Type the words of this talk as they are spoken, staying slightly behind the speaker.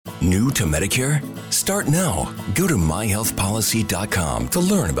New to Medicare? Start now. Go to myhealthpolicy.com to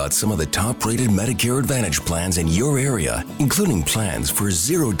learn about some of the top-rated Medicare Advantage plans in your area, including plans for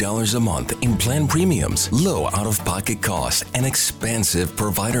 $0 a month in plan premiums, low out-of-pocket costs, and expansive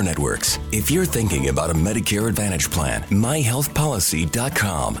provider networks. If you're thinking about a Medicare Advantage plan,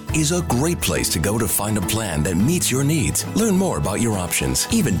 myhealthpolicy.com is a great place to go to find a plan that meets your needs. Learn more about your options.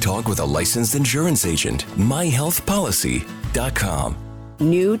 Even talk with a licensed insurance agent. myhealthpolicy.com.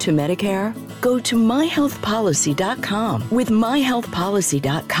 New to Medicare? Go to myhealthpolicy.com. With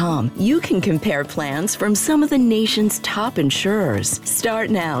myhealthpolicy.com, you can compare plans from some of the nation's top insurers. Start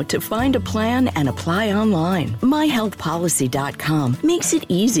now to find a plan and apply online. myhealthpolicy.com makes it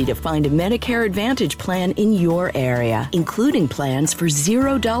easy to find a Medicare Advantage plan in your area, including plans for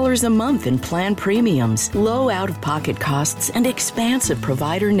 $0 a month in plan premiums, low out-of-pocket costs, and expansive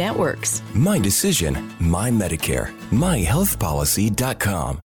provider networks. My decision, my Medicare. myhealthpolicy.com.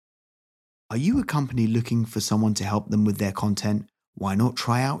 Are you a company looking for someone to help them with their content? Why not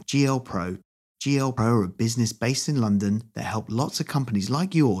try out GL Pro? GL Pro are a business based in London that help lots of companies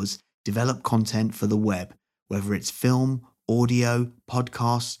like yours develop content for the web, whether it's film, audio,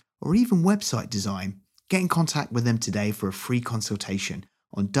 podcasts, or even website design. Get in contact with them today for a free consultation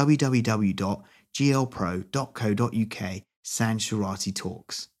on www.glpro.co.uk/Sanj Surati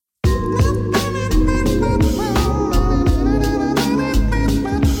Talks.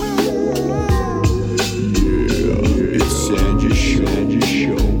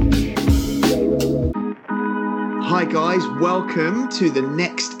 Hi guys, welcome to the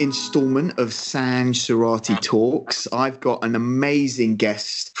next installment of Sanj Surati Talks. I've got an amazing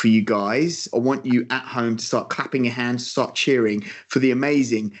guest for you guys. I want you at home to start clapping your hands, start cheering for the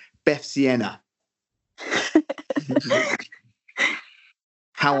amazing Bethzienna.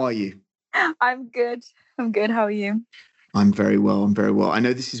 How are you? I'm good. How are you? I'm very well. I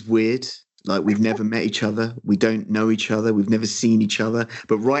know this is weird. Like, we've never met each other. We don't know each other. We've never seen each other.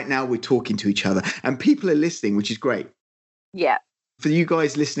 But right now we're talking to each other and people are listening, which is great. Yeah. For you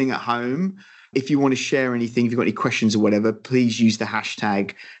guys listening at home, if you want to share anything, if you've got any questions or whatever, please use the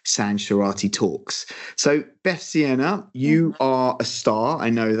hashtag Sanj Surati Talks. So, Bethzienna, you are a star. I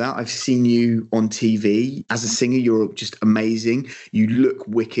know that. I've seen you on TV. As a singer, you're just amazing. You look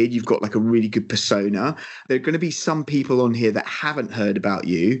wicked. You've got like a really good persona. There are going to be some people on here that haven't heard about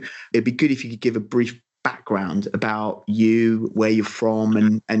you. It'd be good if you could give a brief background about you, where you're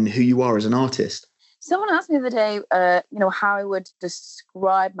from, and who you are as an artist. Someone asked me the other day, how I would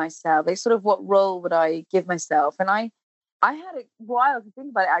describe myself. Like, sort of what role would I give myself? And I had a while to think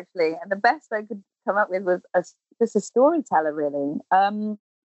about it, actually. And the best I could come up with was just a storyteller, really. So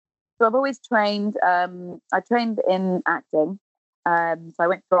I've always trained. I trained in acting. So I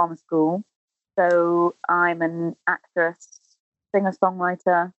went to drama school. So I'm an actress,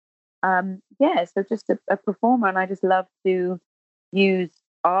 singer-songwriter. So just a performer. And I just love to use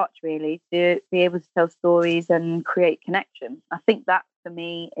art, really, to be able to tell stories and create connection. I think that for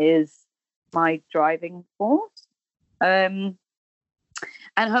me is my driving force, and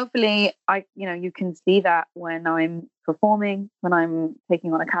hopefully you can see that when I'm performing, when I'm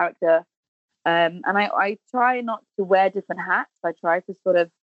taking on a character, and I try not to wear different hats. I try to sort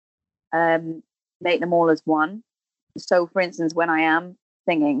of make them all as one. So for instance, when I am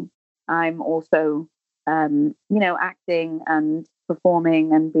singing, I'm also acting and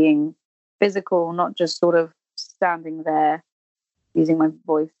performing and being physical, not just sort of standing there using my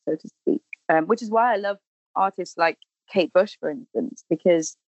voice, so to speak, which is why I love artists like Kate Bush, for instance,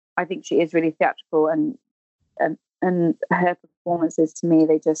 because I think she is really theatrical, and her performances, to me,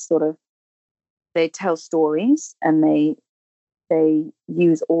 they just sort of, they tell stories, and they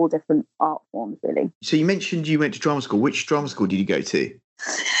use all different art forms, really. So you mentioned you went to drama school. Which drama school did you go to?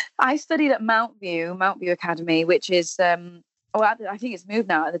 I studied at Mountview Academy, which is I think it's moved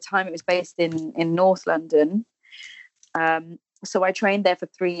now. At the time, it was based in North London. So I trained there for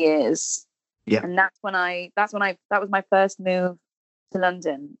 3 years. Yeah. And that was my first move to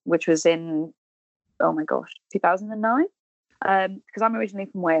London, which was in, 2009. Because I'm originally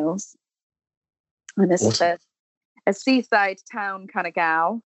from Wales. And this is a seaside town kind of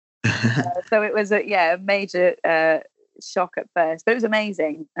gal. So it was a major shock at first, but it was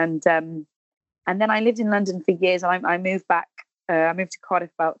amazing. And then I lived in London for years. I moved back. I moved to Cardiff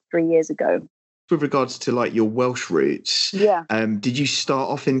about 3 years ago. With regards to like your Welsh roots, did you start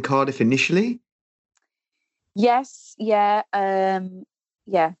off in Cardiff initially? Yes, yeah,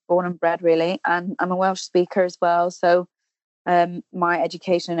 born and bred, really, and I'm a Welsh speaker as well. So my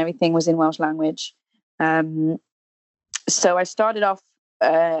education and everything was in Welsh language. So I started off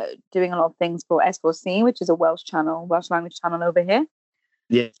doing a lot of things for S4C, which is a Welsh language channel over here.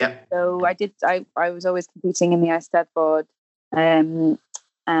 Yeah. Yeah. So I was always competing in the Eisteddfod.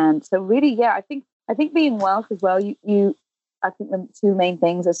 And so really, yeah, I think being Welsh as well, I think the two main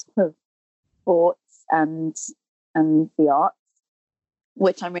things are sort of sports and the arts,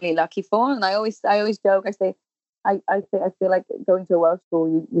 which I'm really lucky for. And I always joke, I say, I feel like going to a Welsh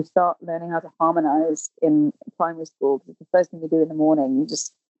school, you start learning how to harmonise in primary school, because it's the first thing you do in the morning. You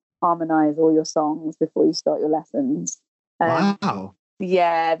just harmonise all your songs before you start your lessons. Wow.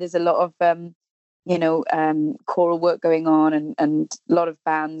 Yeah, there's a lot of choral work going on, and a lot of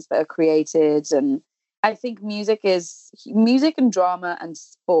bands that are created. And I think music and drama and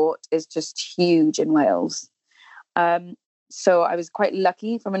sport is just huge in Wales. So I was quite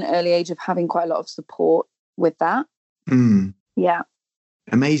lucky from an early age of having quite a lot of support with that. Mm. Yeah.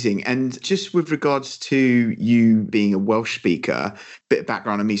 Amazing. And just with regards to you being a Welsh speaker, bit of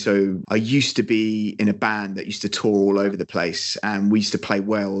background on me. So I used to be in a band that used to tour all over the place, and we used to play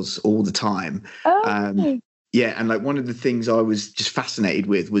Wales all the time. Oh. Yeah, and like one of the things I was just fascinated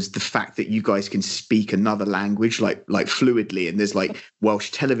with was the fact that you guys can speak another language like fluidly, and there's like Welsh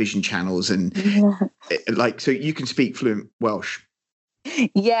television channels and like, so you can speak fluent Welsh.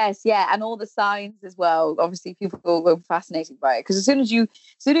 Yes, yeah, and all the signs as well. Obviously, people were fascinated by it, because as soon as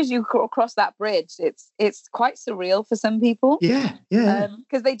you cross that bridge, it's quite surreal for some people. Yeah, yeah.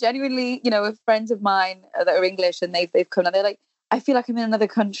 Because they genuinely, friends of mine that are English, and they've come and they're like, I feel like I'm in another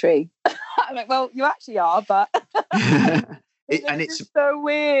country. I'm like, well, you actually are, but it's just so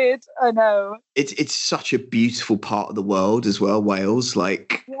weird. I know. It's such a beautiful part of the world as well, Wales.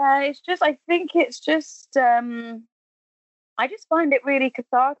 Like, yeah, I think it's just. I just find it really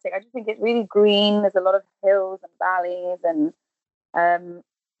cathartic. I just think it's really green. There's a lot of hills and valleys, and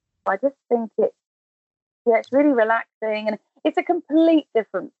I just think it's really relaxing, and it's a complete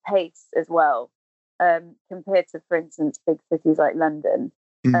different pace as well, compared to, for instance, big cities like London.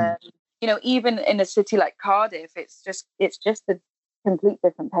 Even in a city like Cardiff, it's just a complete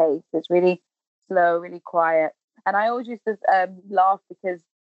different pace. It's really slow, really quiet, and I always used to laugh, because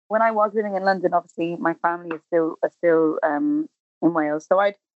when I was living in London, obviously my family is still in Wales, so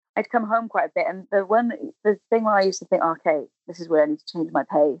I'd come home quite a bit. And the thing where I used to think, okay, this is where I need to change my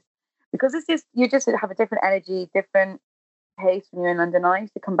pace, because you just have a different energy, different pace when you're in London. I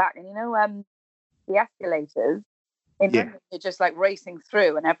used to come back, and the escalators in London, you're just like racing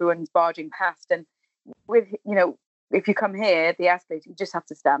through, and everyone's barging past. And with if you come here, the escalator, you just have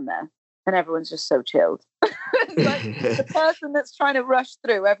to stand there, and everyone's just so chilled. Like the person that's trying to rush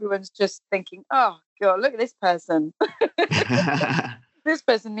through, everyone's just thinking, oh God, look at this person. This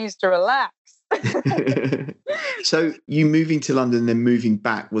person needs to relax. So you moving to London, then moving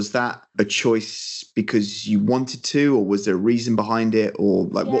back, was that a choice because you wanted to, or was there a reason behind it, or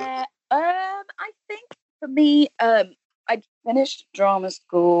like what? I think for me, I'd finished drama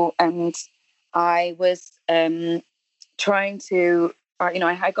school, and I was trying to,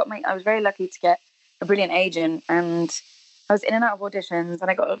 I was very lucky to get a brilliant agent, and I was in and out of auditions,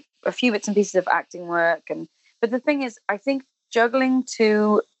 and I got a few bits and pieces of acting work. But the thing is, I think juggling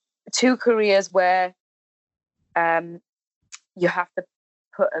two careers where you have to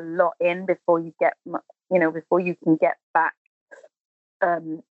put a lot in before you can get back,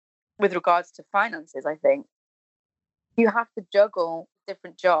 with regards to finances. I think you have to juggle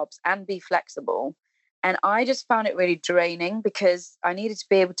different jobs and be flexible. And I just found it really draining, because I needed to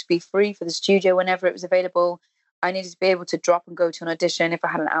be able to be free for the studio whenever it was available. I needed to be able to drop and go to an audition if I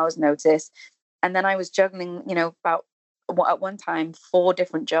had an hour's notice. And then I was juggling, about at one time 4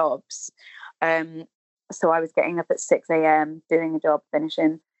 different jobs. So I was getting up at 6 a.m, doing a job,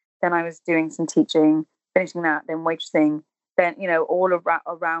 finishing. Then I was doing some teaching, finishing that, then waitressing, then, all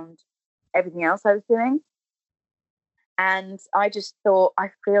around everything else I was doing. And I just thought, I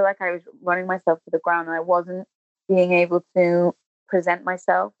feel like I was running myself to the ground, and I wasn't being able to present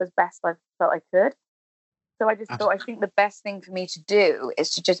myself as best I felt I could. So I just thought, I think the best thing for me to do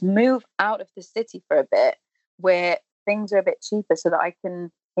is to just move out of the city for a bit, where things are a bit cheaper, so that I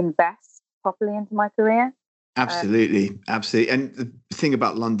can invest properly into my career. Absolutely. And the thing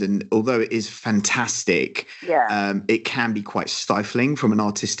about London, although it is fantastic, it can be quite stifling from an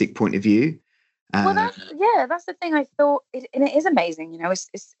artistic point of view. Well, that's the thing. I thought, and it is amazing.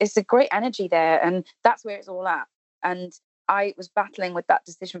 It's a great energy there, and that's where it's all at. And I was battling with that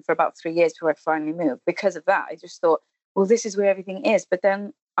decision for about 3 years before I finally moved. Because of that, I just thought, well, this is where everything is. But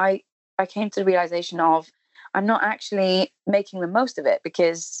then I came to the realization of, I'm not actually making the most of it,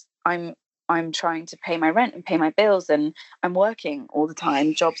 because I'm trying to pay my rent and pay my bills, and I'm working all the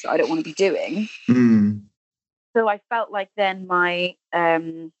time, jobs that I don't want to be doing. So I felt like then my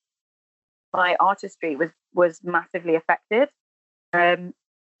artistry was massively affected.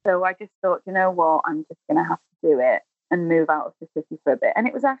 So I just thought, you know what, I'm just going to have to do it and move out of the city for a bit. And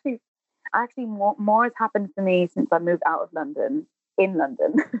it was actually more has happened for me since I moved out of London, in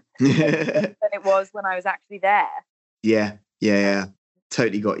London, than it was when I was actually there. Yeah.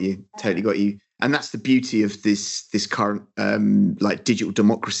 Totally got you. And that's the beauty of this current like digital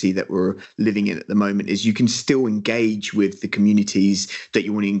democracy that we're living in at the moment, is you can still engage with the communities that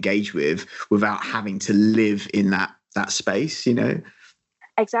you want to engage with without having to live in that space, you know?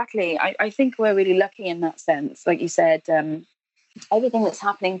 Exactly. I think we're really lucky in that sense. Like you said, everything that's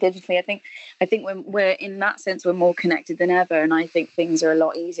happening digitally, I think when we're in that sense, we're more connected than ever. And I think things are a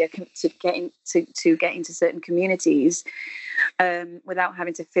lot easier to get into certain communities without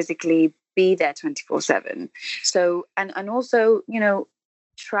having to physically be there 24/7. So, and also, you know,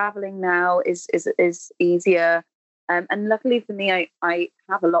 traveling now is easier. And luckily for me, I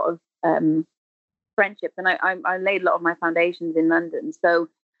have a lot of friendships, and I laid a lot of my foundations in London. So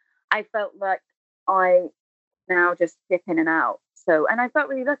I felt like I now just dip in and out. So, and I felt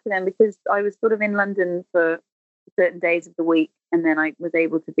really lucky then, because I was sort of in London for certain days of the week, and then I was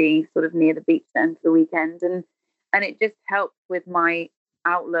able to be sort of near the beach then for the weekend, and it just helped with my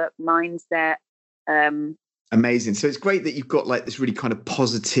outlook, mindset. Amazing. So it's great that you've got like this really kind of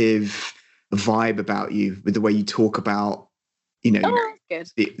positive vibe about you with the way you talk about, you know,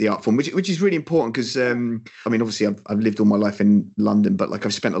 the art form, which is really important, because I mean, obviously I've lived all my life in London, but like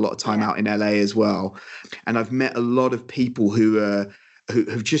I've spent a lot of time out in LA as well, and I've met a lot of people who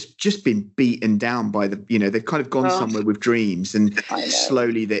have just been beaten down by the, you know, they've kind of gone somewhere with dreams, and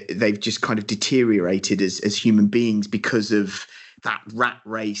slowly they've just kind of deteriorated as human beings because of that rat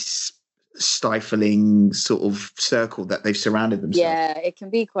race stifling sort of circle that they've surrounded themselves. Yeah, it can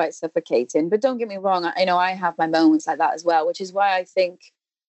be quite suffocating, but don't get me wrong, I know I have my moments like that as well, which is why I think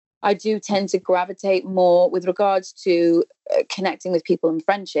I do tend to gravitate more with regards to connecting with people and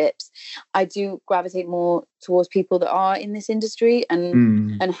friendships. I do gravitate more towards people that are in this industry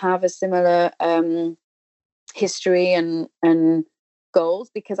and have a similar history and goals,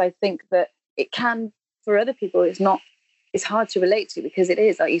 because I think that it can, for other people, it's hard to relate to, because it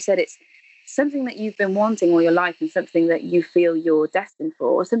is, like you said, it's something that you've been wanting all your life, and something that you feel you're destined for,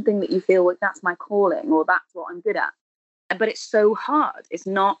 or something that you feel, well, that's my calling, or that's what I'm good at. But it's so hard. It's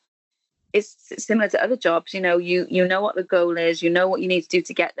similar to other jobs, you know, you know what the goal is, you know what you need to do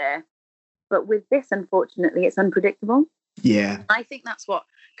to get there. But with this, unfortunately, it's unpredictable. Yeah. I think that's what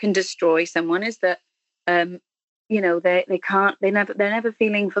can destroy someone, is that you know, they're never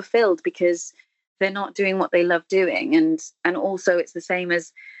feeling fulfilled, because they're not doing what they love doing. And also it's the same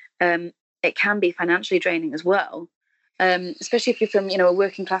as it can be financially draining as well. Especially if you're from, you know, a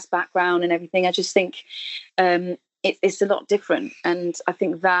working class background and everything. I just think it's a lot different. And I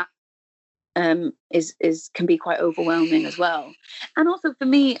think that can be quite overwhelming as well. And also for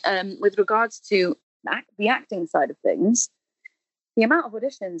me, with regards to the acting side of things, the amount of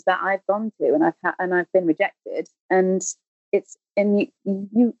auditions that I've gone to and I've been rejected, and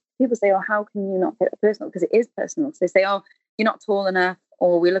you people say, oh, how can you not get it personal? Because it is personal. So they say, oh, you're not tall enough,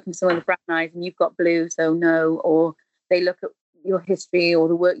 or we're looking for someone with brown eyes and you've got blue, so no. Or they look at your history or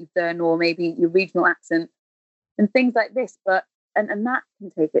the work you've done, or maybe your regional accent and things like this. But and that can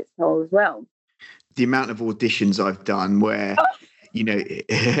take its toll as well. The amount of auditions I've done where, you know,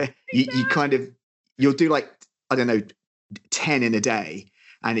 you'll do like, I don't know, 10 in a day,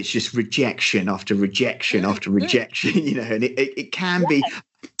 and it's just rejection after rejection after rejection, you know, and it can be,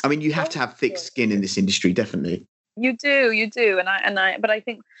 I mean, you have to have thick skin in this industry, definitely. You do. But I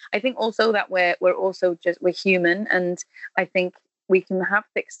think also that we're human, and I think we can have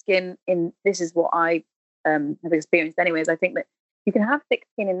thick skin this is what I have experienced anyways. I think that you can have thick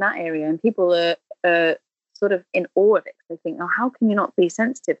skin in that area, and people are sort of in awe of it. They think, oh, how can you not be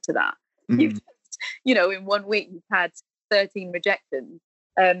sensitive to that? You've just, you know, in 1 week you've had 13 rejections.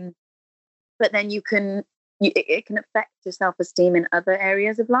 But then it can affect your self-esteem in other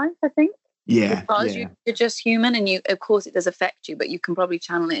areas of life, I think. Yeah. Because you're just human, and of course it does affect you, but you can probably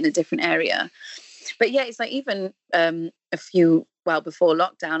channel it in a different area. But yeah, it's like even before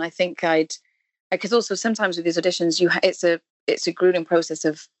lockdown, I think because also sometimes with these auditions, it's a grueling process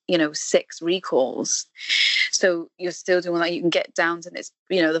of, you know, 6 recalls. So you're still doing that. You can get down to this,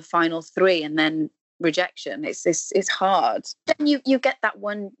 you know, the final 3, and then rejection. It's hard. Then you get that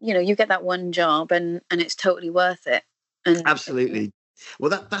one, you know, you get that one job, and it's totally worth it. And absolutely.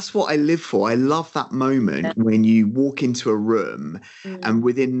 Well, that's what I live for. I love that moment when you walk into a room and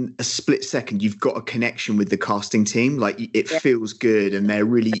within a split second you've got a connection with the casting team. Like it feels good, and they're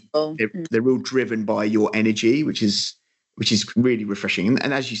really they're real driven by your energy, which is really refreshing.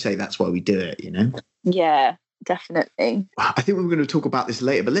 And as you say, that's why we do it, you know. Yeah, definitely. I think we're going to talk about this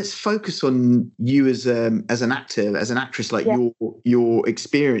later, but let's focus on you as an actor, as an actress, like your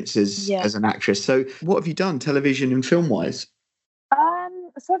experiences as an actress. So, what have you done, television and film wise?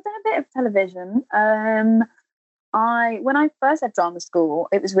 So I've done a bit of television. When I first had drama school,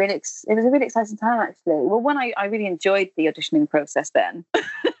 it was a really exciting time actually. Well, I really enjoyed the auditioning process then.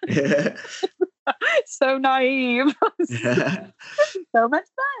 Yeah. So naive. Yeah. So much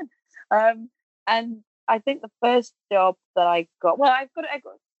fun. And I think the first job that I got, well, I got a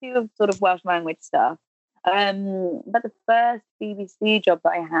few sort of Welsh language stuff. But the first BBC job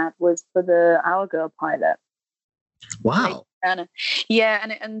that I had was for the Our Girl pilot. Wow. Yeah,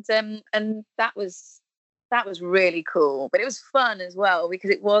 and that was really cool. But it was fun as well because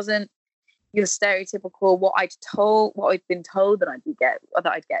it wasn't your stereotypical what I'd been told that I'd get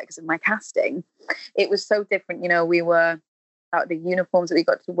because of my casting. It was so different. You know, we were out the uniforms that we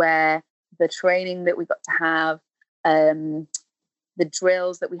got to wear, the training that we got to have, the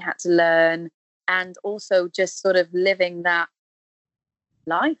drills that we had to learn, and also just sort of living that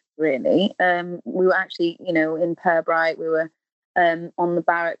life really. We were actually, you know, in Purbright, we were on the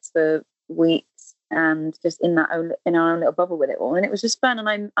barracks for weeks and just in our own little bubble with it all, and it was just fun.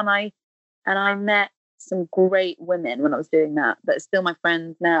 And I met some great women when I was doing that are still my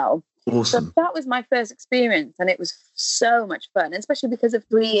friends now. Awesome. So that was my first experience, and it was so much fun, and especially because of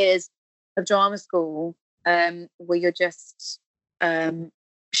 3 years of drama school, where you're just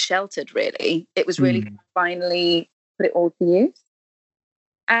sheltered. Really, it was really finally put it all to use.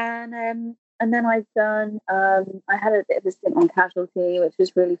 And then I've done. I had a bit of a stint on Casualty, which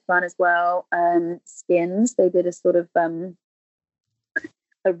was really fun as well. Skins. They did a sort of a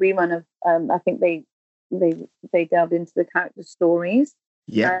rerun of. I think they delved into the character stories.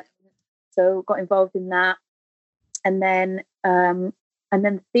 Yeah. So got involved in that, and then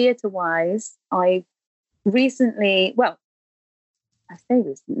theatre-wise, I recently. Well, I say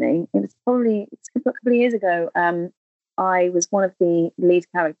recently. It was probably a couple of years ago. I was one of the lead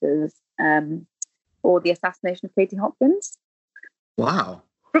characters for The Assassination of Katie Hopkins. Wow.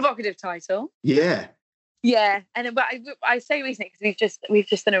 Provocative title. Yeah. Yeah, but I say recently because we've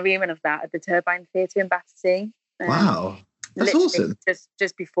just done a rerun of that at the Turbine Theatre in Battersea. Wow, that's awesome.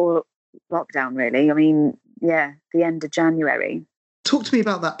 Just before lockdown, really. I mean, yeah, the end of January. Talk to me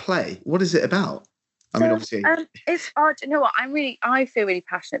about that play. What is it about? I mean, obviously, it's odd. You know what? I feel really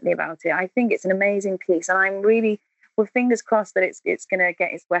passionately about it. I think it's an amazing piece, and I'm really, well, fingers crossed that it's going to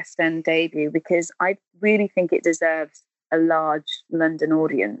get its West End debut, because I really think it deserves a large London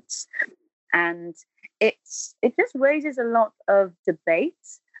audience, and it just raises a lot of debate,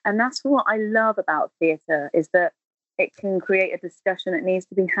 and that's what I love about theatre, is that it can create a discussion that needs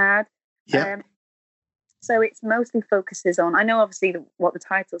to be had. Yeah. So it's mostly focuses on, I know obviously what the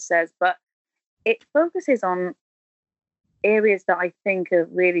title says, but it focuses on areas that I think are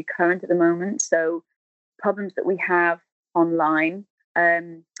really current at the moment. So problems that we have online,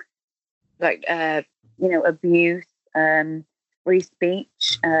 like abuse, free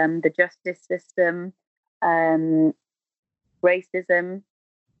speech, the justice system, racism,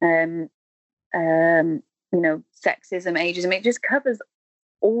 sexism, ageism. It just covers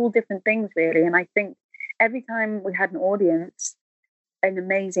all different things, really. And I think every time we had an audience, an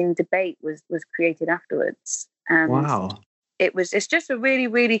amazing debate was created afterwards. And wow. It's just a really,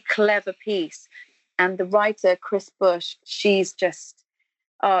 really clever piece. And the writer, Chris Bush, she's just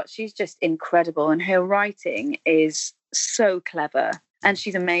incredible. And her writing is so clever. And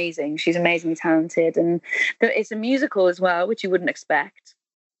she's amazing. She's amazingly talented. And it's a musical as well, which you wouldn't expect.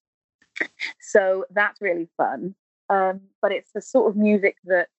 So that's really fun. But it's the sort of music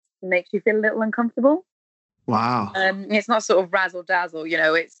that makes you feel a little uncomfortable. Wow. It's not sort of razzle dazzle,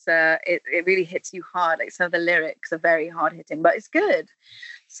 it really hits you hard. Like, some of the lyrics are very hard hitting, but it's good.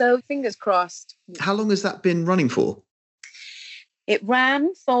 So fingers crossed. How long has that been running for? It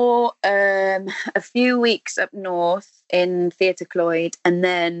ran for a few weeks up north in Theatre Clwyd, and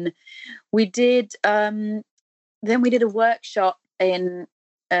then we did a workshop in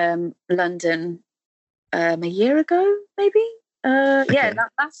London a year ago, maybe. Okay.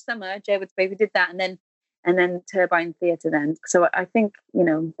 Last summer, Jerwood's Baby did that, and then Turbine Theatre then. So I think,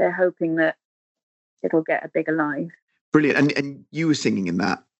 they're hoping that it'll get a bigger life. Brilliant. And you were singing in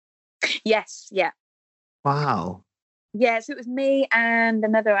that? Yes, yeah. Wow. Yeah, so it was me and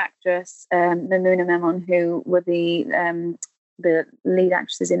another actress, Mamuna Memon, who were the lead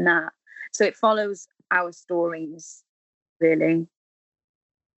actresses in that. So it follows our stories, really.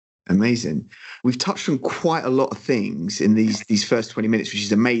 Amazing. We've touched on quite a lot of things in these first 20 minutes, which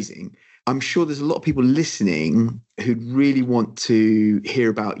is amazing. I'm sure there's a lot of people listening who'd really want to hear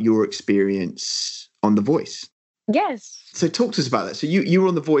about your experience on The Voice. Yes. So talk to us about that. So you were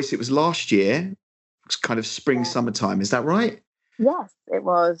on The Voice. It was last year. It's kind of spring, summertime. Is that right? Yes, it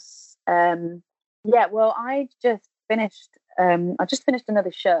was. Yeah. Well, I just finished. I just finished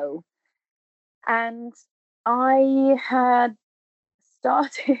another show, and I had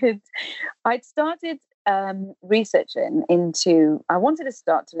started. I'd started researching into. I wanted to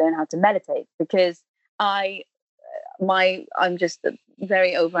start to learn how to meditate because I'm just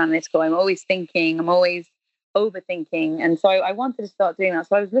very over analytical. I'm always thinking. I'm always overthinking, and so I wanted to start doing that.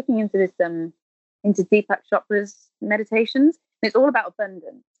 So I was looking into this into Deepak Chopra's meditations. And it's all about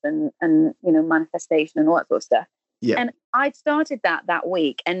abundance and manifestation and all that sort of stuff. Yeah. And I'd started that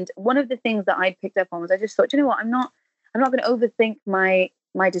week, and one of the things that I picked up on was I just thought, you know what, I'm not going to overthink my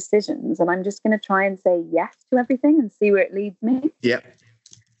decisions, and I'm just going to try and say yes to everything and see where it leads me. Yeah.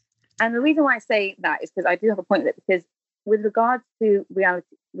 And the reason why I say that is because I do have a point with it, because with regards to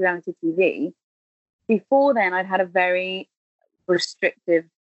reality TV, before then I'd had a very restrictive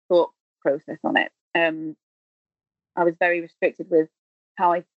thought process on it. I was very restricted with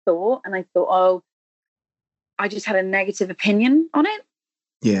how I thought, and I thought, I just had a negative opinion on it.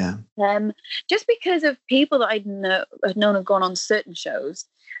 Yeah. Just because of people that I'd known had gone on certain shows,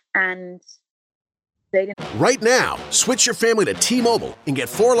 and they didn't. Right now, switch your family to T-Mobile and get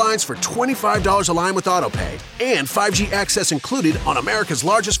 4 lines for $25 a line with AutoPay and 5G access included on America's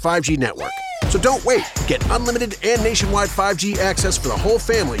largest 5G network. So don't wait. Get unlimited and nationwide 5G access for the whole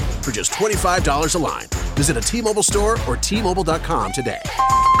family for just $25 a line. Visit a T-Mobile store or T-Mobile.com today.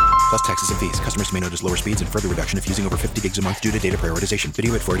 Plus taxes and fees. Customers may notice lower speeds and further reduction if using over 50 gigs a month due to data prioritization.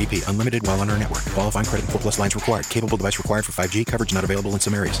 Video at 480p. Unlimited while on our network. Qualifying credit and 4+ lines required. Capable device required for 5G. Coverage not available in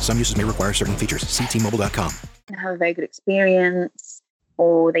some areas. Some uses may require certain features. See T-Mobile.com. Have a very good experience,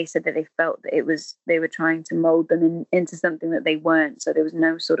 or they said that they felt that they were trying to mold them into something that they weren't. So there was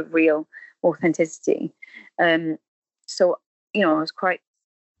no sort of real authenticity. So, I was quite,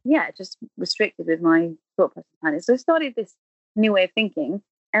 just restricted with my thought process. So I started this new way of thinking.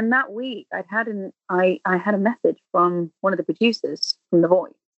 And that week I had a message from one of the producers from The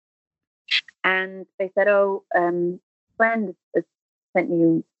Voice. And they said, friend has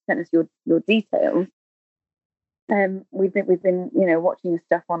sent us your details. We've been watching your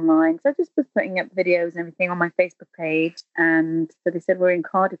stuff online. So I just was putting up videos and everything on my Facebook page. And so they said, we're in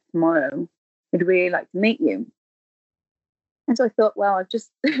Cardiff tomorrow. We'd really like to meet you. And so I thought, well, I've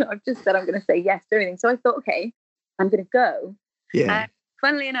just said I'm going to say yes to everything. So I thought, okay, I'm going to go. Yeah.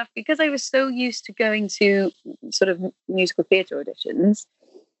 Funnily enough, because I was so used to going to sort of musical theatre auditions,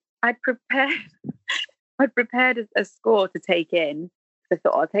 I'd prepared a score to take in. So I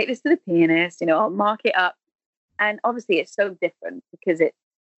thought, I'll take this to the pianist, I'll mark it up. And obviously it's so different because it's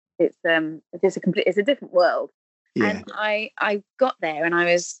a different world. Yeah. And I got there and I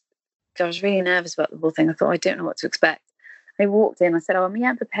was really nervous about the whole thing. I thought, I don't know what to expect. I walked in, I said,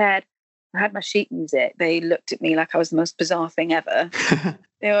 I'm prepared. I had my sheet music. They looked at me like I was the most bizarre thing ever.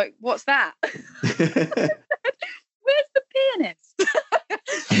 They were like, what's that? Where's the pianist?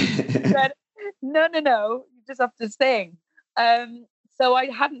 I said, no, you just have to sing. So I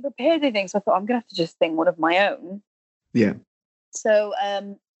hadn't prepared anything. So I thought, I'm going to have to just sing one of my own. Yeah. So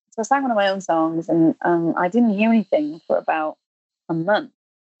I sang one of my own songs, and I didn't hear anything for about a month.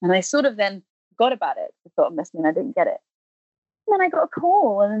 And I sort of then forgot about it. I thought it must mean I didn't get it. And then I got a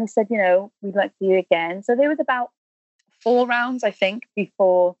call, and then they said, we'd like to see you again. So there was about 4 rounds, I think,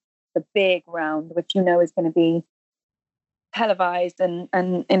 before the big round, which is going to be televised and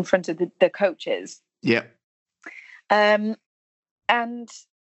in front of the coaches. Yeah. I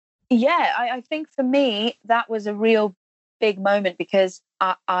think for me, that was a real big moment, because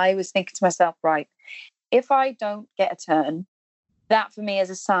I was thinking to myself, right, if I don't get a turn, that for me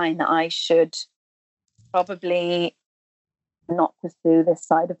is a sign that I should probably not pursue this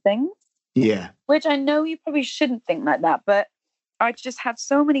side of things. Yeah. Which I know you probably shouldn't think like that, but I just had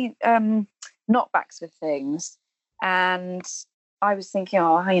so many knockbacks with things, and I was thinking,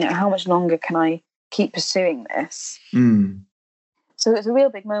 how much longer can I keep pursuing this? Mm. So it was a real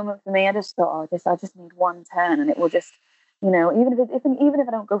big moment for me. I just thought, I just need one turn, and it will just, even if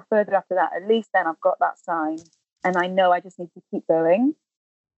I don't go further after that, at least then I've got that sign, and I know I just need to keep going.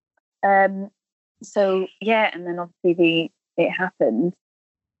 And then obviously it happened,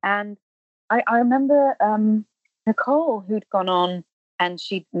 and I remember Nicole, who'd gone on and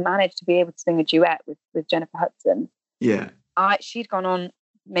she'd managed to be able to sing a duet with Jennifer Hudson. Yeah. She'd gone on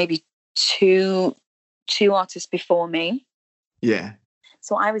maybe two artists before me. Yeah.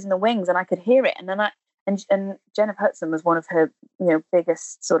 So I was in the wings and I could hear it. And then and Jennifer Hudson was one of her,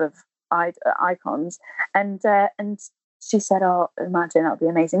 biggest sort of icons. And she said, "Oh, imagine, that would be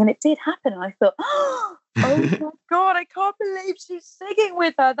amazing." And it did happen. And I thought, oh my God, I can't believe she's singing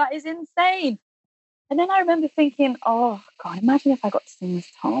with her. That is insane. And then I remember thinking, oh God, imagine if I got to sing with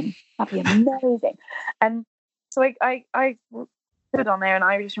Tom. That'd be amazing. And so I stood on there and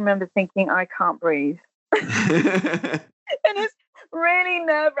I just remember thinking, I can't breathe. And it's really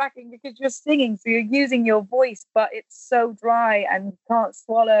nerve-wracking because you're singing, so you're using your voice, but it's so dry and you can't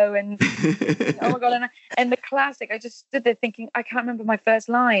swallow. And oh my God, and the classic, I just stood there thinking, I can't remember my first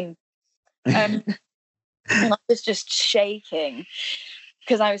line. And I was just shaking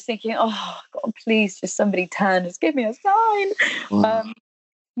because I was thinking, oh God, please just somebody turn, just give me a sign. Wow.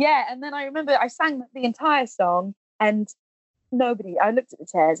 Yeah, and then I remember I sang the entire song and I looked at the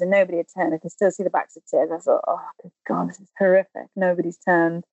chairs and nobody had turned. I could still see the backs of chairs. I thought, oh, good God, this is horrific. Nobody's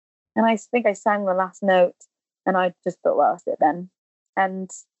turned. And I think I sang the last note and I just thought, well, that's it then. And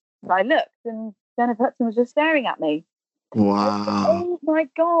I looked and Jennifer Hudson was just staring at me. Wow. Oh my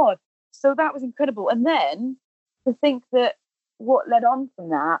God. So that was incredible. And then to think that what led on from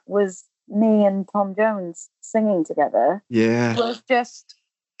that was me and Tom Jones singing together. Yeah.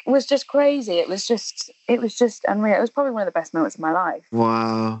 Was just crazy. It was just unreal. It was probably one of the best moments of my life.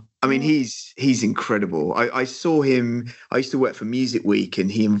 Wow. I mean, he's incredible. I saw him. I used to work for Music Week,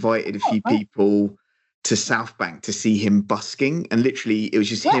 and he invited a few people to South Bank to see him busking, and literally it was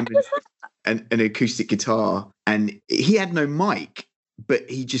just him and an acoustic guitar, and he had no mic, but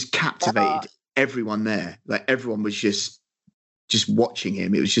he just captivated everyone there. Like everyone was just watching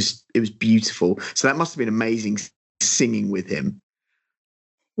him. It was beautiful. So that must have been amazing singing with him.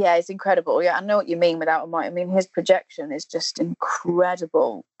 Yeah, it's incredible. Yeah, I know what you mean without a mic. I mean, his projection is just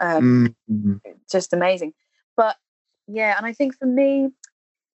incredible. Just amazing. But yeah, and I think for me,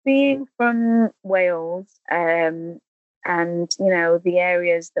 being from Wales, and you know, the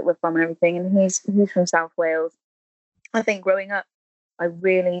areas that we're from and everything, and he's from South Wales, I think growing up, I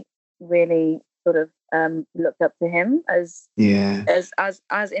really, really sort of looked up to him as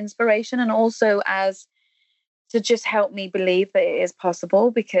inspiration, and also as to just help me believe that it is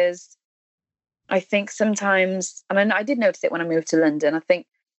possible, because I think sometimes, and I did notice it when I moved to London, I think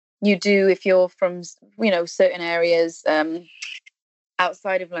you do, if you're from, you know, certain areas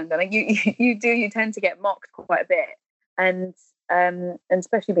outside of London, like you tend to get mocked quite a bit. And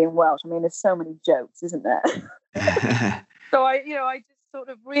especially being Welsh, I mean, there's so many jokes, isn't there? So I just sort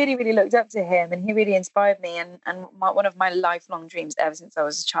of really, really looked up to him, and he really inspired me. And one of my lifelong dreams ever since I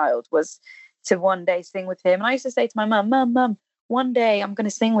was a child was to one day sing with him. And I used to say to my mum, one day I'm going to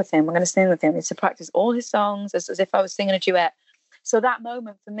sing with him. I'm going to sing with him. I used to practice all his songs as if I was singing a duet. So that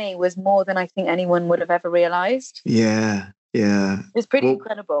moment for me was more than I think anyone would have ever realized. Yeah. It's pretty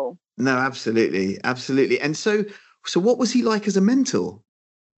incredible. No, absolutely. And so what was he like as a mentor?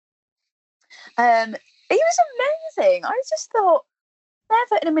 He was amazing. I just thought,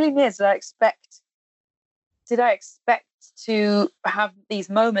 never in a million years did I expect to have these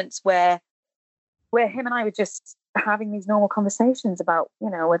moments where him and I were just having these normal conversations about, you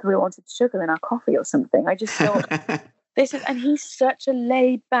know, whether we wanted sugar in our coffee or something. I just thought, and he's such a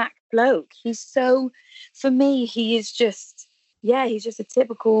laid back bloke. For me, he is just, he's just a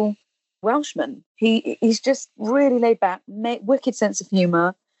typical Welshman. He's just really laid back, wicked sense of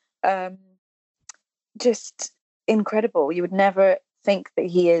humor, just incredible. You would never think that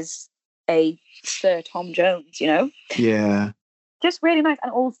he is a Sir Tom Jones, you know? Yeah. Just really nice.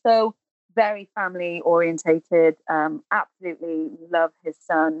 And also very family orientated. Absolutely love his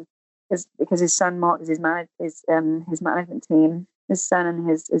son, because his son Mark is his management team. His son and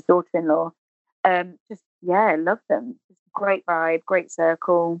his daughter-in-law. Love them. Just great vibe, great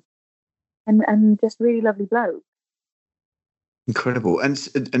circle, and just really lovely bloke. Incredible. And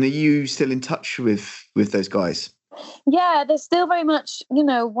are you still in touch with those guys? Yeah, they're still very much, you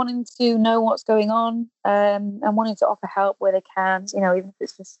know, wanting to know what's going on, and wanting to offer help where they can, you know, even if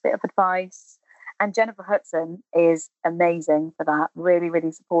it's just a bit of advice. And Jennifer Hudson is amazing for that. Really,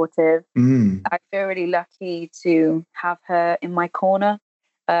 really supportive. I feel really lucky to have her in my corner.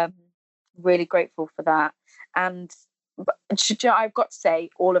 Really grateful for that. And I've got to say,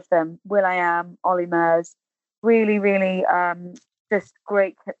 all of them, will.i.am, Ollie Murs, really, really just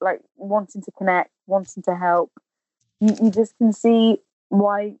great, like wanting to connect, wanting to help. You just can see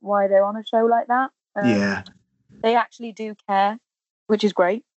why they're on a show like that. They actually do care, which is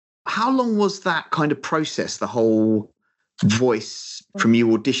great. How long was that kind of process, the whole voice from you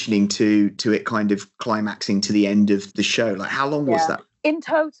auditioning to it kind of climaxing to the end of the show? Like, how long was that? In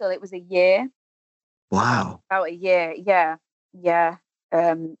total, it was a year. Wow. About a year. Yeah.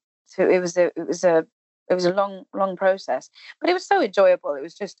 So it was a long process, but it was so enjoyable. It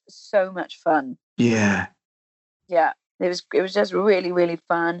was just so much fun. Yeah. It was just really, really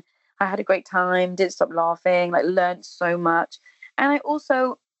fun. I had a great time, didn't stop laughing, like learned so much. And I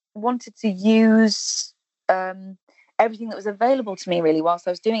also wanted to use everything that was available to me really whilst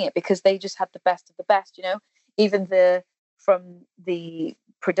I was doing it, because they just had the best of the best, even from the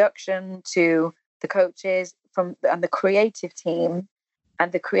production to the coaches and the creative team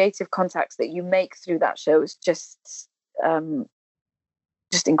and the creative contacts that you make through that show is just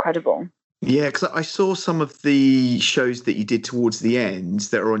incredible. Yeah, because I saw some of the shows that you did towards the end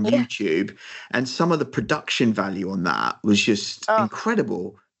that are on YouTube, and some of the production value on that was just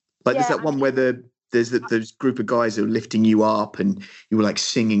incredible. Like there's that one where there's those group of guys who are lifting you up and you were like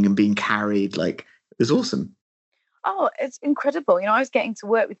singing and being carried. Like it was awesome. Oh, it's incredible. I was getting to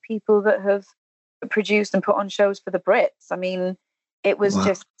work with people that have produced and put on shows for the Brits. I mean, it was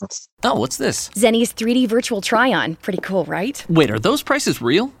just... Oh, what's this? Zenny's 3D virtual try-on. Pretty cool, right? Wait, are those prices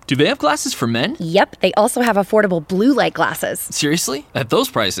real? Do they have glasses for men? Yep, they also have affordable blue light glasses. Seriously? At those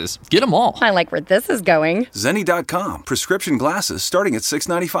prices? Get them all. I like where this is going. Zenny.com. Prescription glasses starting at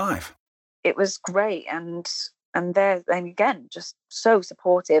 $6.95. It was great, and again, just so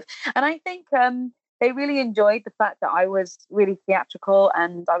supportive. And I think they really enjoyed the fact that I was really theatrical,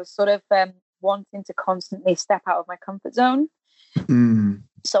 and I was sort of wanting to constantly step out of my comfort zone.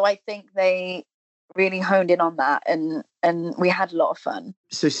 So I think they really honed in on that, and we had a lot of fun.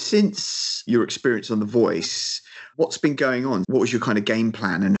 So since your experience on The Voice, what's been going on? What was your kind of game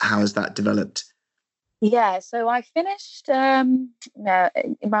plan, and how has that developed? Yeah, so I finished around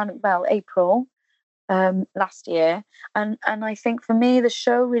April last year, and I think for me the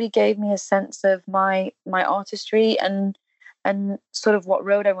show really gave me a sense of my artistry and sort of what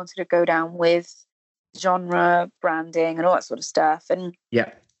road I wanted to go down with genre, branding, and all that sort of stuff. And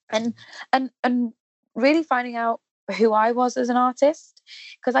really finding out who I was as an artist,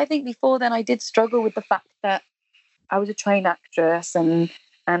 because I think before then I did struggle with the fact that I was a trained actress and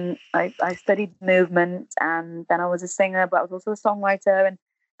I studied movement, and then I was a singer, but I was also a songwriter,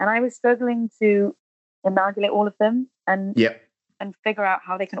 and I was struggling to amalgamate all of them and figure out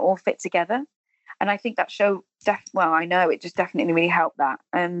how they can all fit together. And I think that show, I know it just definitely really helped that.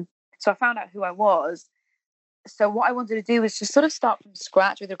 So I found out who I was. So what I wanted to do was just sort of start from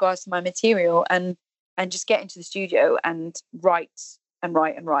scratch with regards to my material and just get into the studio and write,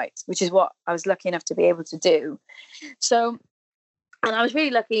 which is what I was lucky enough to be able to do. So, and I was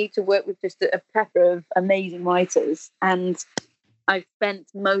really lucky to work with just a plethora of amazing writers. And I spent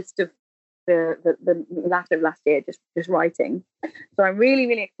most of the latter of last year just writing. So I'm really,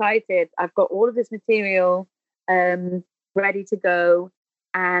 really excited. I've got all of this material ready to go.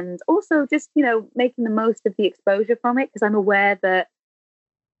 And also just, making the most of the exposure from it, because I'm aware that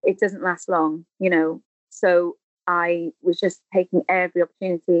it doesn't last long, So I was just taking every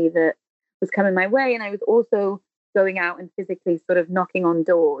opportunity that was coming my way. And I was also going out and physically sort of knocking on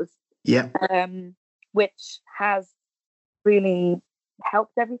doors, which has really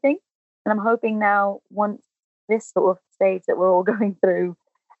helped everything. And I'm hoping now, once this sort of stage that we're all going through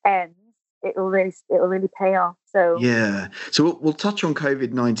ends, it'll really pay off. So so we'll touch on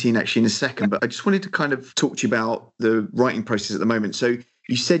COVID-19 actually in a second, but I just wanted to kind of talk to you about the writing process at the moment. So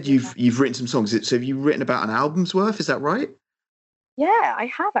you said you've written some songs. So have you written about an album's worth? Is that right? Yeah, I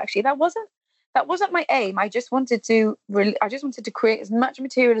have actually. That wasn't my aim. I just wanted to create as much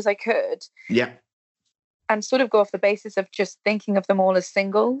material as I could. Yeah. And sort of go off the basis of just thinking of them all as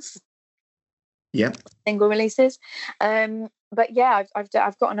singles. Yeah. Single releases. But yeah,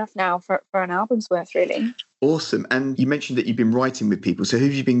 I've got enough now for an album's worth, really. Awesome. And you mentioned that you've been writing with people. So who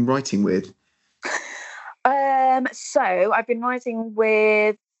have you been writing with? So I've been writing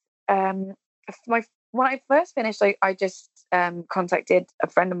with when I first finished, I just contacted a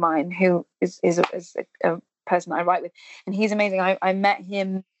friend of mine who is a person that I write with, and he's amazing. I met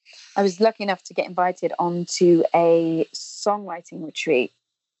him. I was lucky enough to get invited onto a songwriting retreat,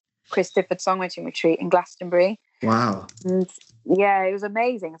 Chris Difford's songwriting retreat in Glastonbury. Wow. And yeah, it was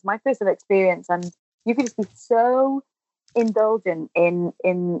amazing. It's my first ever experience, and you could just be so indulgent in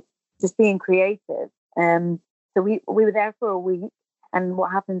just being creative. So we were there for a week, and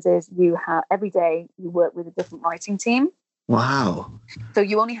what happens is every day you work with a different writing team. Wow. So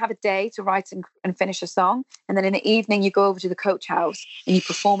you only have a day to write and finish a song, and then in the evening you go over to the coach house and you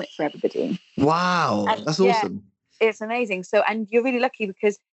perform it for everybody. Wow, that's awesome. It's amazing. So, and you're really lucky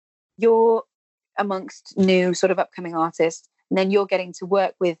because you're amongst new sort of upcoming artists, and then you're getting to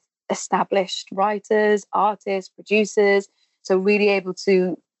work with established writers, artists, producers, so really able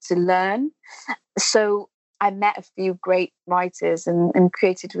to learn. So I met a few great writers and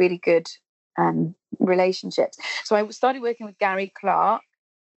created really good relationships. So I started working with Gary Clark,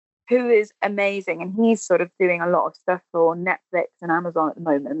 who is amazing, and he's sort of doing a lot of stuff for Netflix and Amazon at the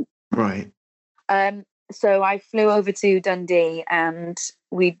moment. Right. So I flew over to Dundee and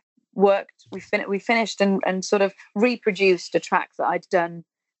we finished and sort of reproduced a track that I'd done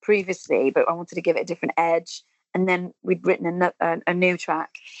previously, but I wanted to give it a different edge. And then we'd written a new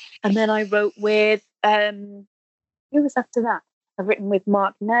track. And then I wrote with, who was after that? I've written with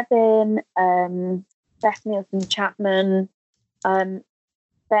Mark Nevin, Beth Nielsen Chapman, Ben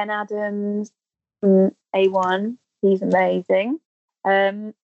Adams, A1, he's amazing.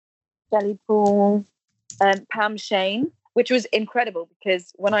 Jelly Pool, Pam Shane, which was incredible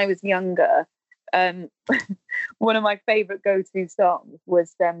because when I was younger, one of my favourite go-to songs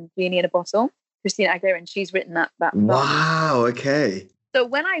was Genie in a Bottle, Christina Aguilera, and she's written that song. Wow, okay. So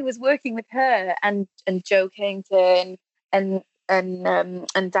when I was working with her and Joe Kington and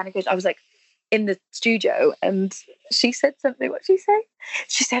Danny Cush, I was like in the studio and she said something. What did she say?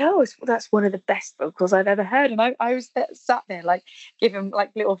 She said, "Oh, that's one of the best vocals I've ever heard." And I was sat there like giving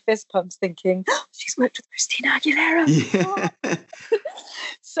like little fist pumps thinking, oh, she's worked with Christina Aguilera. Yeah.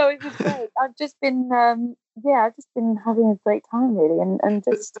 So it was great. I've just been having a great time really and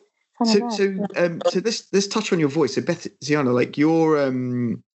just so let's touch on your voice. So Bethzienna, like your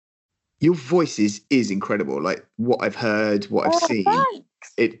voice is incredible. Like what I've heard, what I've seen. Thanks.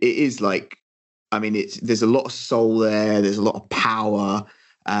 It is like, I mean, there's a lot of soul there. There's a lot of power.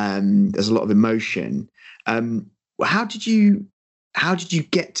 There's a lot of emotion. How did you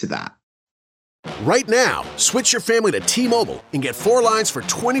get to that? Right now, switch your family to T-Mobile and get 4 lines for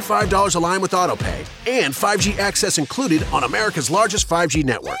 $25 a line with AutoPay and 5G access included on America's largest 5G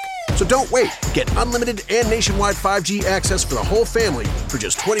network. So don't wait. Get unlimited and nationwide 5G access for the whole family for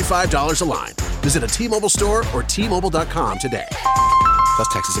just $25 a line. Visit a T-Mobile store or T-Mobile.com today. Plus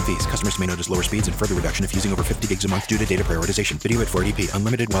taxes and fees. Customers may notice lower speeds and further reduction if using over 50 gigs a month due to data prioritization. Video at 480p.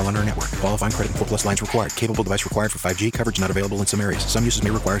 Unlimited while on our network. Qualifying credit and 4 plus lines required. Capable device required for 5G. Coverage not available in some areas. Some uses may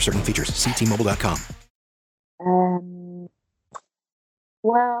require certain features. See T-Mobile.com.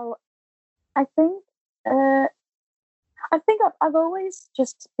 Well, I think I've always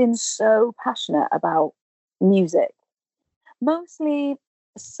just been so passionate about music, mostly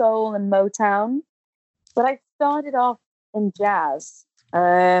soul and Motown. But I started off in jazz,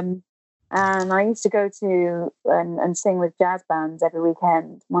 and I used to go to and sing with jazz bands every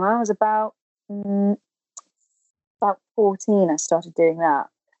weekend. When I was about 14, I started doing that.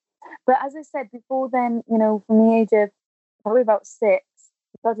 But as I said before then, from the age of probably about 6, I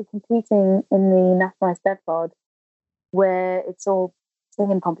started competing in the National Eisteddfod, where it's all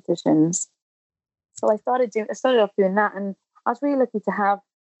singing competitions. So I started off doing that, and I was really lucky to have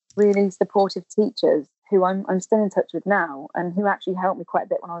really supportive teachers who I'm still in touch with now, and who actually helped me quite a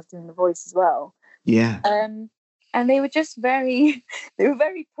bit when I was doing the voice as well. Yeah. And they were just very pushy. They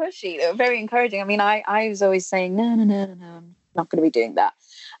were very encouraging. I mean, I was always saying, no, I'm not going to be doing that.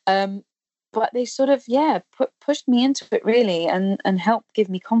 But they sort of, pushed me into it really and helped give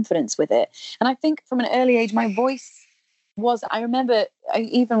me confidence with it. And I think from an early age, my voice I remember,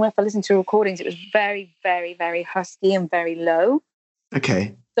 even if I listened to recordings, it was very, very, very husky and very low.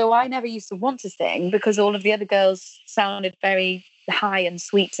 Okay. So I never used to want to sing because all of the other girls sounded very high and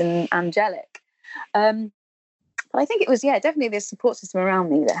sweet and angelic. But I think it was, definitely the support system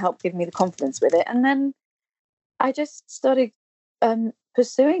around me that helped give me the confidence with it. And then I just started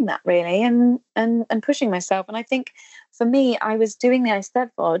pursuing that really and pushing myself. And I think for me, I was doing the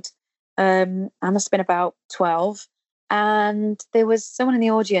Eisteddfod. I must have been about 12. And there was someone in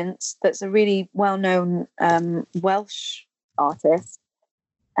the audience that's a really well-known Welsh artist.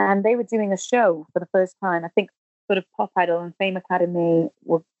 And they were doing a show for the first time. I think sort of Pop Idol and Fame Academy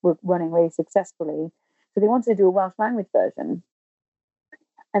were running really successfully. So they wanted to do a Welsh language version.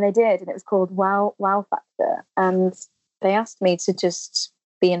 And they did. And it was called Wow Factor. And they asked me to just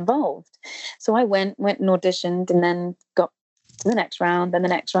be involved. So I went and auditioned and then got to the next round, then the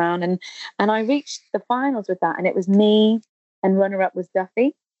next round. And I reached the finals with that. And it was me and runner-up was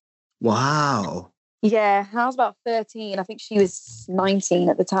Duffy. Wow. Yeah, I was about 13. I think she was 19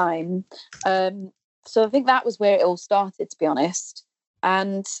 at the time. So I think that was where it all started, to be honest.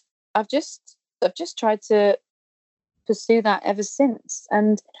 And I've just tried to pursue that ever since.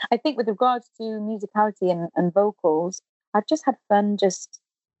 And I think with regards to musicality and vocals, I've just had fun just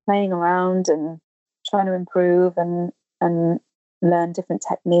playing around and trying to improve and learn different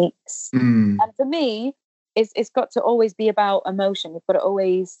techniques. And for me, it's got to always be about emotion. You've got to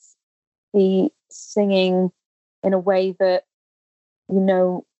always be singing in a way that,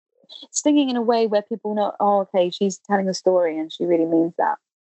 singing in a way where people know, oh, okay, she's telling a story and she really means that.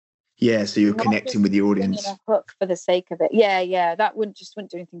 Yeah, so you're connecting with the audience. A hook for the sake of it. Yeah, that wouldn't do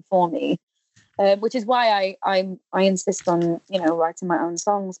anything for me. which is why I insist on, writing my own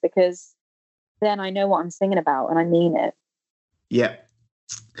songs, because then I know what I'm singing about and I mean it. Yeah.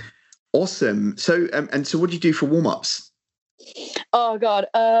 Awesome. So, and so what do you do for warm-ups? Oh God.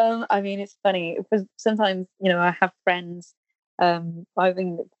 I mean, it's funny because sometimes, I have friends. I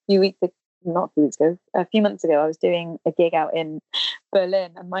think a few months ago, I was doing a gig out in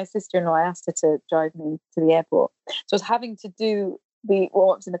Berlin, and my sister-in-law, I asked her to drive me to the airport. So I was having to do the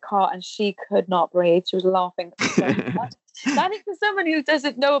warm-ups in the car, and she could not breathe. She was laughing so much. I think for someone who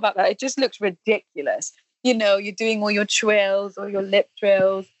doesn't know about that, it just looks ridiculous. You're doing all your trills or your lip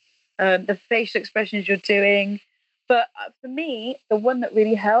trills, the facial expressions you're doing. But for me, the one that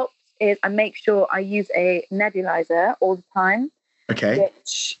really helps is I make sure I use a nebulizer all the time. Okay.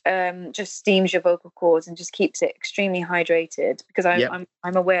 Which just steams your vocal cords and just keeps it extremely hydrated, because I'm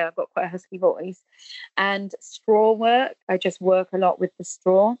aware I've got quite a husky voice. And straw work, I just work a lot with the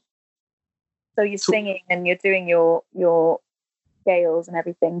straw. So you're singing and you're doing your scales and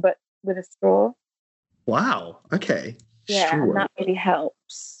everything, but with a straw. Wow. Okay. Yeah, straw. And that really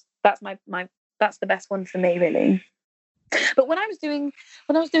helps. That's my that's the best one for me, really. But when I was doing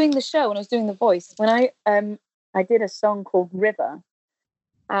the show, when I was doing the voice, when I did a song called River,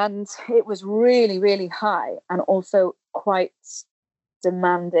 and it was really, really high and also quite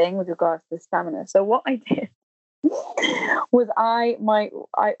demanding with regards to the stamina. So what I did was I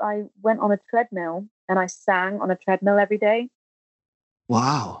went on a treadmill and I sang on a treadmill every day.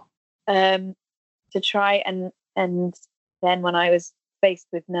 Wow. To try and then when I was faced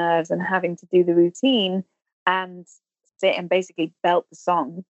with nerves and having to do the routine and sit and basically belt the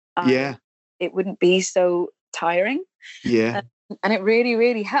song, it wouldn't be so tiring. Yeah. And it really,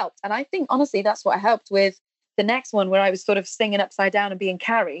 really helped. And I think, honestly, that's what helped with the next one, where I was sort of singing upside down and being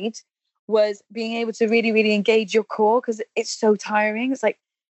carried, was being able to really, really engage your core, because it's so tiring. It's like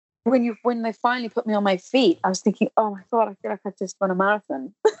when they finally put me on my feet, I was thinking, oh my God, I feel like I've just run a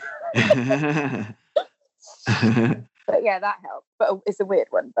marathon. But yeah, that helped. But it's a weird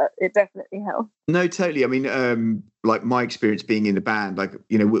one, but it definitely helped. No, totally. I mean, like my experience being in the band, like,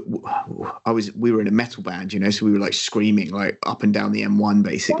 we were in a metal band, so we were like screaming like up and down the M1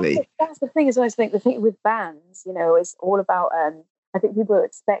 basically. That's the thing, is I think the thing with bands, is all about, I think people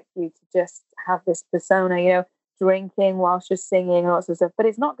expect you to just have this persona, drinking whilst you're singing and all that sort of stuff, but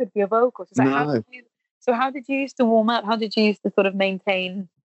it's not good for your vocals. It's like, no. How did you used to warm up? How did you used to sort of maintain?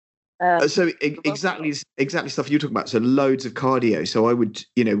 So exactly stuff you're talking about. So loads of cardio. So I would,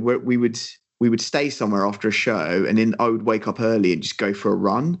 we would stay somewhere after a show, and then I would wake up early and just go for a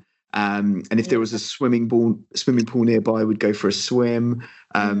run. And if there was a swimming pool nearby, we'd go for a swim.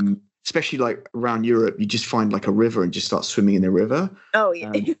 Especially like around Europe, you just find like a river and just start swimming in the river. Oh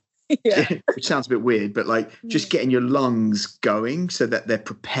yeah. Yeah. Which sounds a bit weird, but like just getting your lungs going so that they're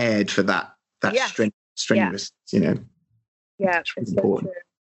prepared for that strenuous, Yeah, it's really important.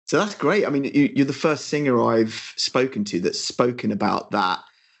 So that's great. I mean, you're the first singer I've spoken to that's spoken about that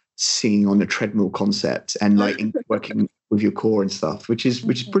singing on a treadmill concept and like working with your core and stuff, which is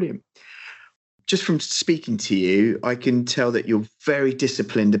brilliant. Just from speaking to you, I can tell that you're very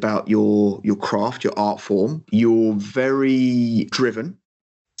disciplined about your craft, your art form. You're very driven.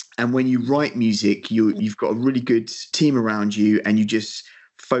 And when you write music, you've got a really good team around you, and you just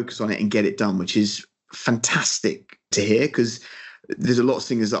focus on it and get it done, which is fantastic to hear, because there's a lot of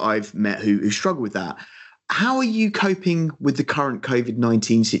singers that I've met who struggle with that. How are you coping with the current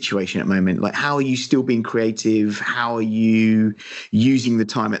COVID-19 situation at the moment? Like, how are you still being creative? How are you using the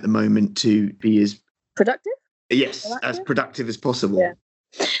time at the moment to be as productive? Yes, as productive as possible. Yeah.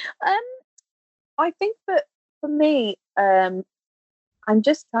 I think that for me, I'm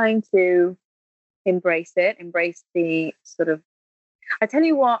just trying to embrace the sort of, I tell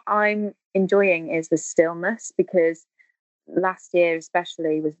you what I'm enjoying is the stillness, because last year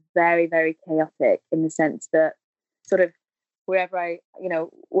especially was very, very chaotic, in the sense that sort of wherever I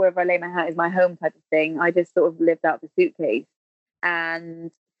lay my hat is my home type of thing. I just sort of lived out the suitcase.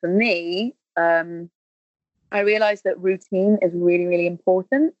 And for me, I realized that routine is really, really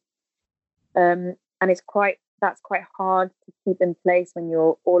important. And that's quite hard to keep in place when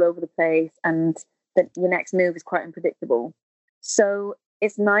you're all over the place and that your next move is quite unpredictable. So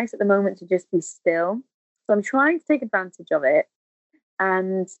it's nice at the moment to just be still. So I'm trying to take advantage of it.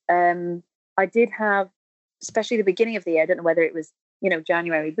 And I did have, especially the beginning of the year, I don't know whether it was,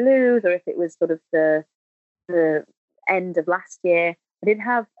 January blues or if it was sort of the end of last year, I did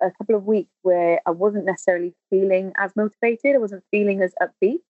have a couple of weeks where I wasn't necessarily feeling as motivated. I wasn't feeling as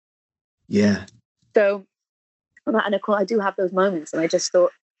upbeat. Yeah. So, and of course, I do have those moments. And I just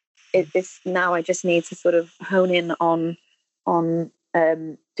thought, now I just need to sort of hone in on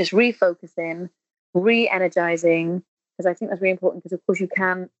just refocusing, re-energizing, because I think that's really important, because of course you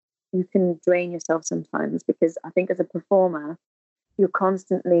can drain yourself sometimes, because I think as a performer, you're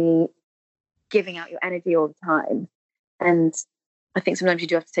constantly giving out your energy all the time. And I think sometimes you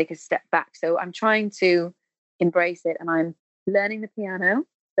do have to take a step back. So I'm trying to embrace it, and I'm learning the piano.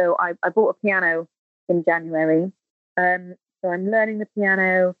 So I bought a piano in January. So I'm learning the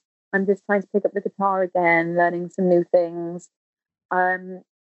piano. I'm just trying to pick up the guitar again, learning some new things.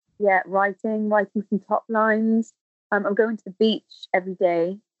 Writing some top lines. I'm going to the beach every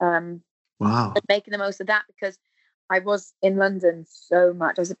day. Wow. And making the most of that, because I was in London so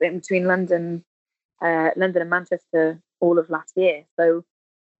much. I was in between London and Manchester all of last year. So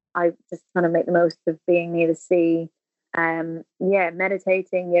I just trying to make the most of being near the sea.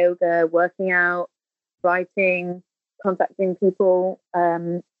 Meditating, yoga, working out, writing, contacting people,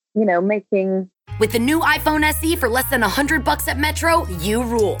 making... With the new iPhone SE for less than $100 at Metro, you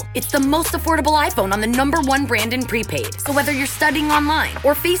rule. It's the most affordable iPhone on the #1 brand in prepaid. So whether you're studying online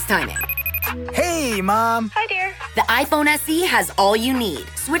or FaceTiming. Hey, Mom. Hi, dear. The iPhone SE has all you need.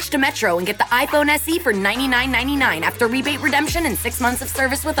 Switch to Metro and get the iPhone SE for $99.99 after rebate redemption and 6 months of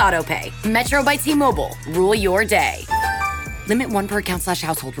service with AutoPay. Metro by T-Mobile. Rule your day. Limit 1 per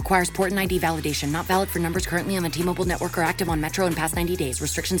account/household. Requires port and ID validation. Not valid for numbers currently on the T-Mobile network or active on Metro in past 90 days.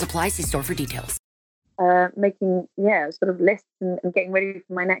 Restrictions apply. See store for details. Making sort of lists and getting ready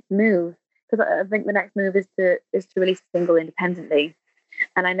for my next move, because I think the next move is to release a single independently,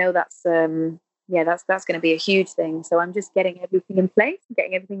 and I know that's going to be a huge thing. So I'm just getting everything in place,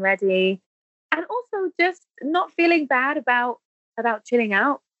 getting everything ready, and also just not feeling bad about chilling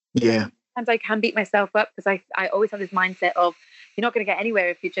out. Yeah. Sometimes I can beat myself up, because I always have this mindset of you're not going to get anywhere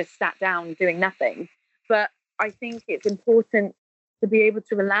if you just sat down doing nothing. But I think it's important to be able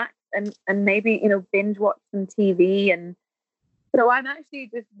to relax and maybe, binge watch some TV. And I'm actually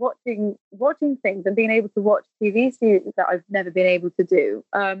just watching things and being able to watch TV series that I've never been able to do.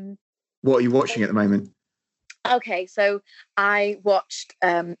 What are you watching at the moment? Okay, so I watched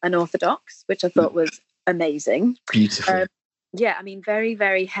Unorthodox, which I thought was amazing. Beautiful. Very,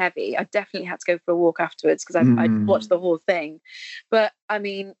 very heavy. I definitely had to go for a walk afterwards, because I watched the whole thing. But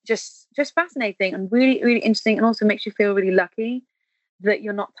just fascinating and really, really interesting, and also makes you feel really lucky that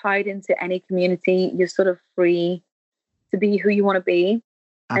you're not tied into any community. You're sort of free to be who you want to be.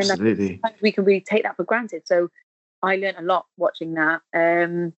 Absolutely. And we can really take that for granted. So I learned a lot watching that.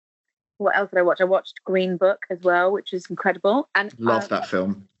 What else did I watch? I watched Green Book as well, which is incredible. And love that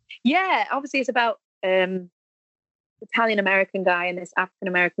film. Yeah, obviously it's about Italian-American guy and this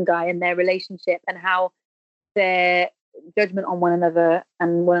African-American guy and their relationship, and how their judgment on one another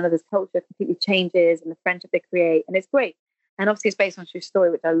and one another's culture completely changes, and the friendship they create. And it's great. And obviously it's based on true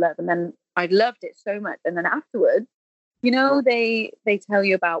story, which I love. And then I loved it so much. And then afterwards, they tell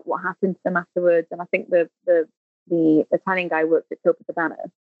you about what happened to them afterwards. And I think the Italian guy worked at Tilted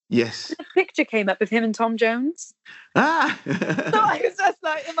Cabana. Yes. A picture came up of him and Tom Jones. Ah! So I was just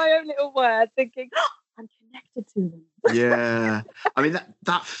like, in my own little words, thinking, I'm connected to them. Yeah.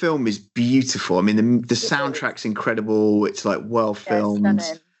 That film is beautiful. The soundtrack's incredible. It's like well filmed.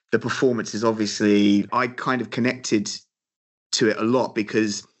 The performances, obviously, I kind of connected to it a lot,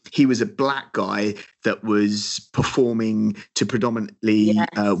 because he was a black guy that was performing to predominantly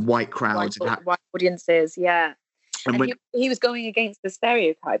white crowds. White audiences, yeah. And he was going against the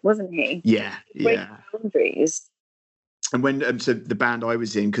stereotype, wasn't he? Yeah, Boundaries. And when so the band I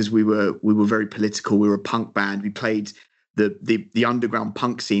was in, because we were very political, we were a punk band. We played the underground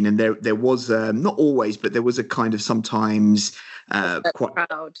punk scene, and there was not always, but there was a kind of sometimes quite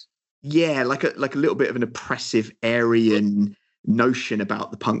proud. Yeah, like a little bit of an oppressive Aryan notion about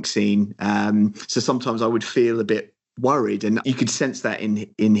the punk scene. So sometimes I would feel a bit worried, and you could sense that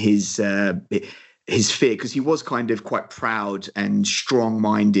in his fear, because he was kind of quite proud and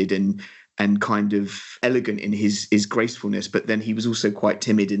strong-minded and kind of elegant in his gracefulness, but then he was also quite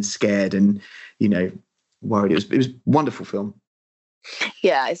timid and scared and worried. It was a wonderful film.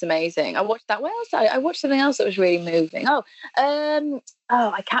 Yeah, it's amazing. I watched that. What else? I watched something else that was really moving. I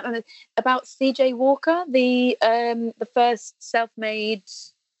can't remember, about C.J. Walker, the first self-made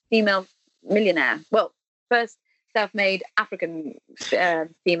female millionaire. Well, first self-made African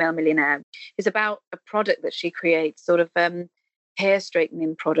female millionaire. It's about a product that she creates, sort of hair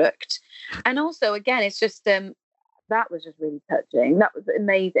straightening product. And also, again, it's just that was just really touching. That was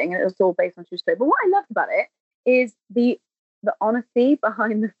amazing, and it was all based on true story. But what I loved about it is the honesty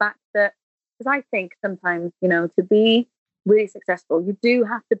behind the fact that, because I think sometimes, to be really successful, you do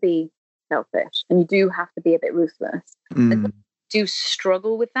have to be selfish, and you do have to be a bit ruthless. And do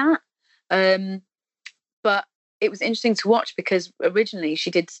struggle with that. But it was interesting to watch because originally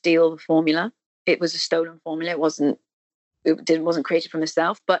she did steal the formula. It was a stolen formula. It wasn't created from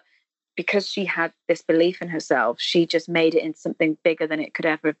herself, but because she had this belief in herself, she just made it into something bigger than it could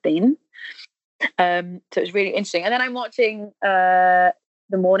ever have been. So it was really interesting. And then I'm watching the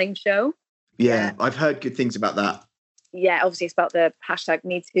morning show. Yeah, I've heard good things about that. Yeah, obviously it's about the hashtag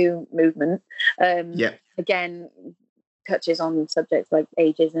Me Too movement. Again, touches on subjects like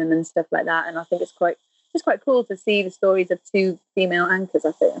ageism and stuff like that. And I think it's quite cool to see the stories of two female anchors.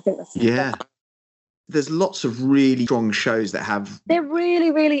 I think that's There's lots of really strong shows that have they're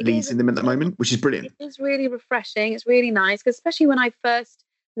really leads in them at the moment, which is brilliant. It is really refreshing. It's really nice, because especially when I first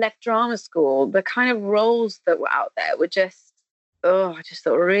left drama school, the kind of roles that were out there were just, I just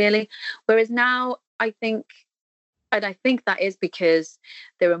thought really. Whereas now I think that is because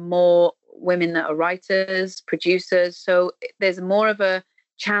there are more women that are writers, producers. So there's more of a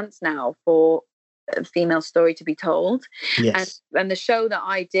chance now for a female story to be told. Yes. And the show that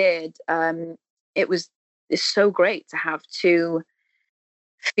I did, it's so great to have two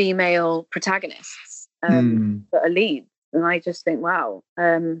female protagonists that are leads. And I just think, wow.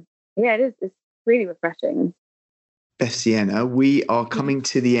 It is. It's really refreshing. Bethzienna, we are coming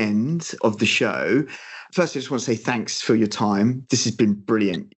to the end of the show. First, I just want to say thanks for your time. This has been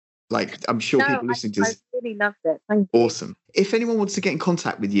brilliant. Like, I'm sure people listening to this. I really loved it. Thank you. Awesome. If anyone wants to get in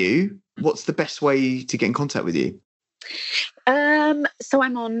contact with you, what's the best way to get in contact with you? So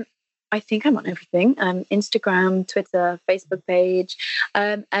I think I'm on everything. Instagram, Twitter, Facebook page.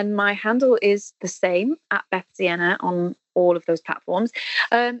 And my handle is the same, at Bethzienna, on all of those platforms.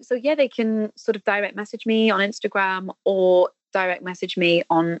 So they can sort of direct message me on Instagram or direct message me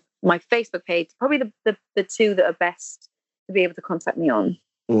on my Facebook page. Probably the two that are best to be able to contact me on.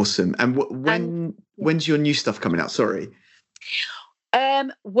 Awesome. And when's your new stuff coming out? Sorry.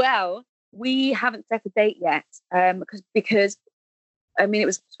 Well, we haven't set a date yet, because I mean, it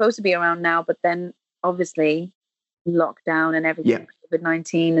was supposed to be around now, but then obviously lockdown and everything,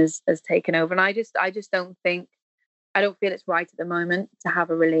 COVID-19 has taken over. And I just don't feel it's right at the moment to have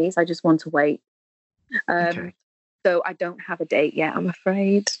a release. I just want to wait. So I don't have a date yet, I'm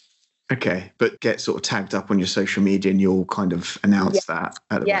afraid. Okay. But get sort of tagged up on your social media and you'll kind of announce that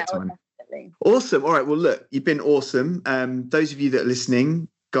at the right time. Definitely. Awesome. All right. Well, look, you've been awesome. Those of you that are listening,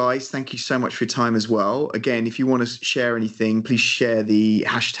 guys, thank you so much for your time as well. Again, if you want to share anything, please share the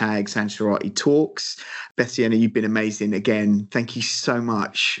hashtag Sanj Surati Talks. Bethzienna, you've been amazing. Again, thank you so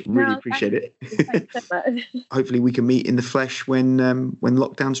much. Really appreciate it. Thanks so much. Hopefully we can meet in the flesh when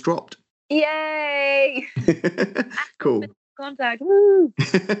lockdown's dropped. Yay! Cool. Contact. Woo!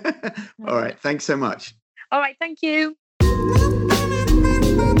 All right. Thanks so much. All right. Thank you.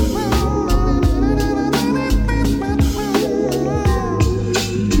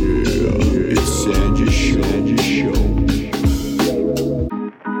 It's Sanj's show.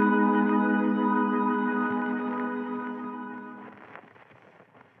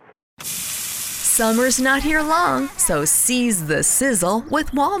 Summer's not here long, so seize the sizzle with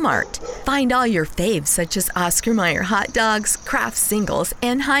Walmart. Find all your faves such as Oscar Mayer hot dogs, Kraft Singles,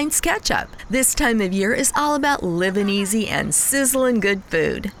 and Heinz ketchup. This time of year is all about living easy and sizzling good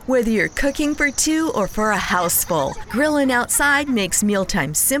food. Whether you're cooking for two or for a house full, grilling outside makes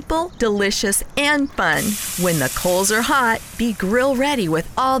mealtime simple, delicious, and fun. When the coals are hot, be grill ready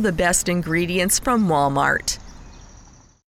with all the best ingredients from Walmart.